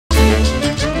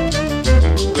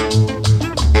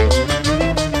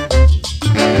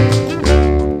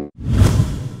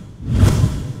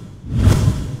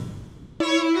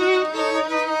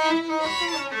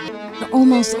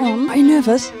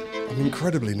nervous? I'm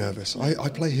incredibly nervous. I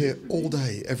play here all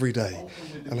day, every day.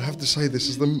 And I have to say this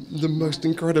is the most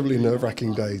incredibly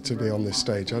nerve-wracking day to be on this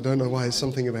stage. I don't know why, it's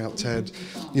something about TED.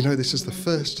 You know, this is the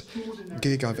first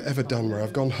gig I've ever done where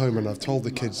I've gone home and I've told the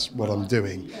kids what I'm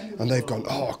doing. And they've gone,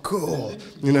 oh, cool.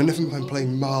 You know, never mind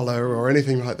playing Marlowe or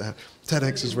anything like that.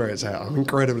 TEDx is where it's at. I'm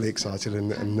incredibly excited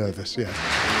and nervous, yeah.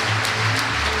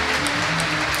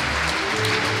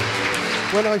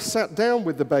 When I sat down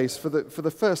with the bass for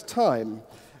the first time,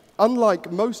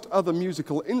 unlike most other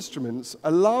musical instruments,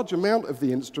 a large amount of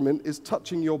the instrument is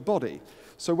touching your body.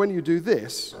 So when you do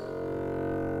this,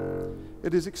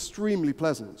 it is extremely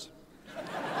pleasant.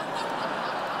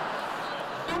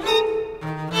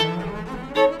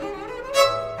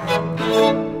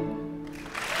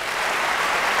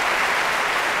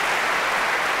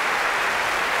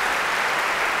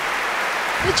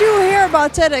 Did you hear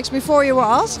about TEDx before you were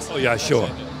asked? Oh yeah, sure.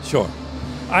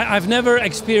 I've never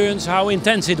experienced how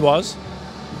intense it was.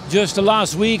 Just the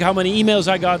last week, how many emails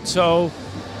I got, so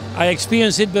I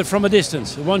experienced it, but from a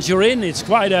distance. Once you're in, it's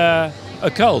quite a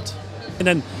cult. And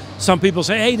then some people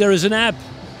say, hey, there is an app.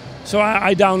 So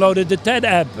I downloaded the TED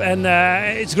app, and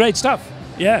it's great stuff,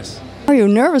 yes. Are you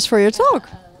nervous for your talk?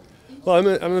 Well,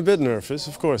 I'm a bit nervous,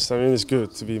 of course. I mean, it's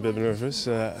good to be a bit nervous.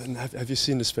 Have you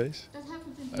seen the space?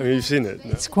 I mean, you've seen it.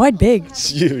 No? It's quite big. It's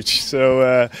huge.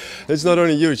 So it's not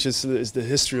only huge; it's the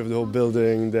history of the whole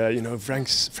building. You know, Frank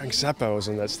Zappa was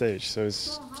on that stage, so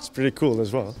it's pretty cool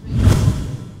as well.